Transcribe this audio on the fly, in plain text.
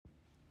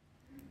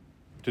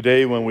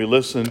Today, when we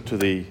listen to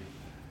the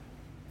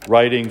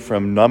writing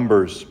from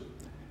Numbers,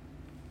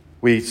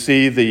 we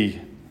see the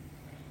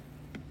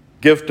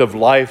gift of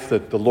life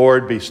that the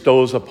Lord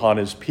bestows upon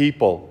his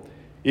people,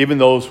 even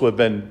those who have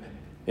been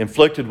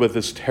inflicted with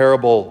this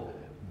terrible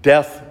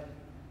death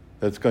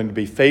that's going to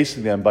be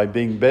facing them by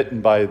being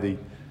bitten by the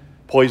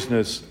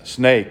poisonous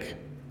snake.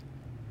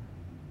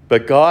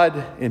 But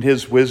God, in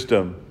his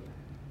wisdom,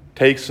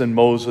 takes and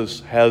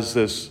Moses has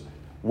this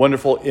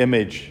wonderful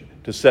image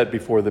to set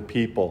before the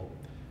people.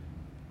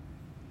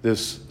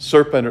 This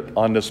serpent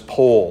on this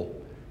pole,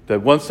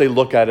 that once they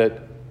look at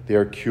it, they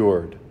are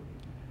cured.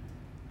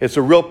 It's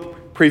a real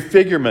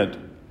prefigurement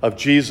of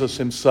Jesus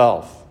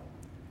himself.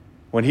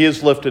 When he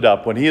is lifted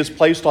up, when he is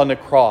placed on the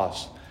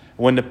cross,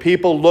 when the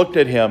people looked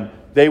at him,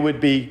 they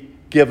would be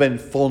given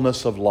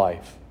fullness of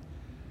life.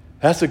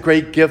 That's a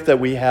great gift that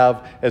we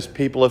have as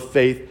people of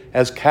faith,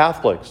 as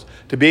Catholics,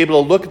 to be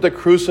able to look at the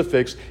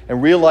crucifix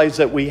and realize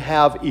that we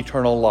have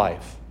eternal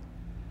life.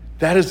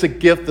 That is the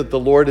gift that the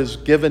Lord has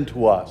given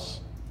to us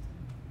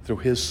through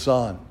his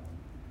Son.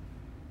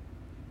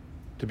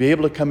 To be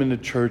able to come into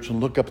church and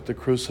look up at the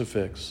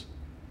crucifix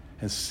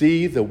and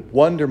see the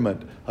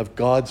wonderment of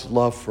God's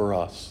love for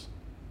us,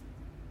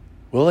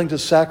 willing to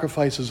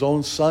sacrifice his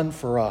own Son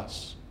for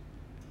us.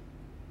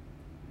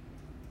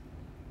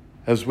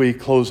 As we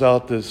close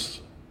out this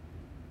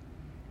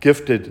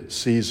gifted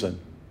season,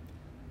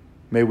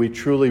 may we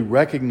truly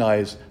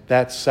recognize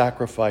that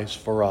sacrifice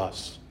for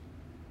us.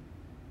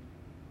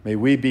 May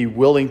we be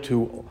willing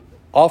to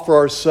offer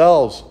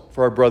ourselves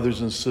for our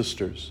brothers and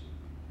sisters,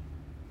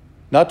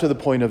 not to the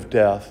point of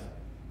death,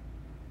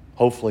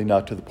 hopefully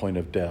not to the point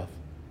of death,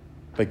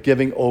 but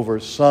giving over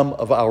some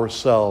of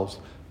ourselves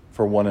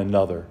for one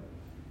another,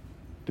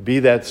 to be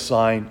that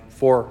sign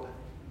for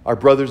our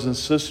brothers and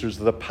sisters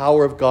of the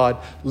power of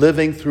God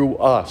living through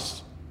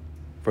us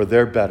for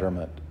their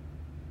betterment.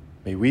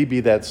 May we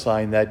be that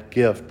sign, that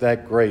gift,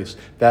 that grace,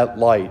 that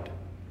light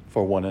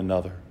for one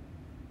another.